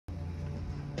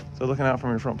So looking out from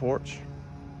your front porch,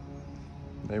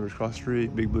 neighbors across the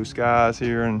street, big blue skies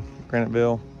here in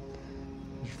Graniteville.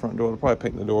 Your front door, they'll probably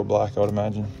paint the door black, I would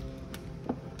imagine.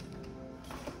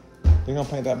 They're gonna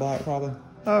paint that black probably?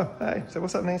 Oh, hey, so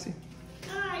what's up, Nancy?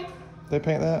 Hi. They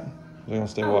paint that? They're gonna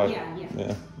stay white? Yeah.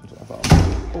 Yeah, that's what I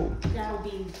thought. Oh. That'll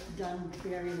be done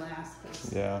very last.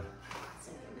 Yeah.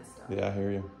 Messed up. Yeah, I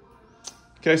hear you.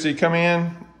 Okay, so you come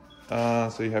in,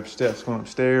 so you have steps going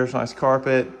upstairs, nice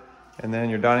carpet, and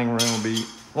then your dining room will be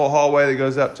a little hallway that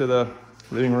goes up to the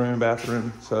living room,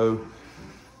 bathroom. So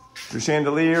your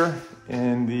chandelier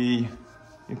in the, you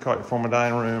can call it your formal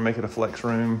dining room, make it a flex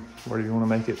room, where you want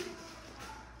to make it.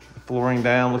 The flooring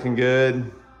down, looking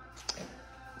good.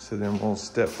 So then we'll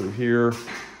step through here.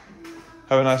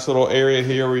 Have a nice little area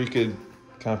here where you could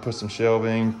kind of put some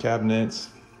shelving, cabinets,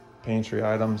 pantry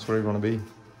items, whatever you want to be.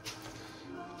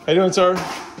 How you doing, sir?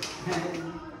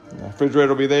 The refrigerator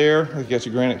will be there. You got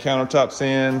your granite countertops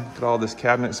in. Look at all this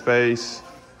cabinet space.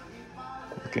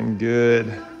 Looking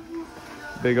good.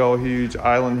 Big old huge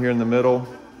island here in the middle.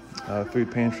 Food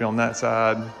pantry on that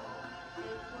side.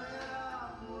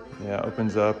 Yeah,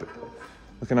 opens up.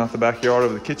 Looking out the backyard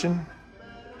of the kitchen.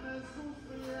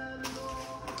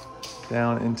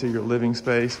 Down into your living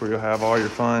space where you'll have all your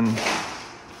fun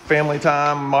family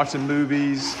time, watching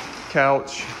movies,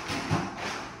 couch,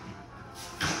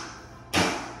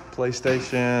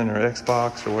 PlayStation or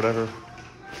Xbox or whatever.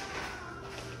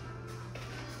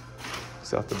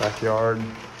 It's out the backyard.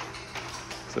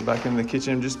 So back in the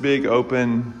kitchen, just big,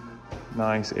 open,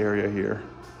 nice area here.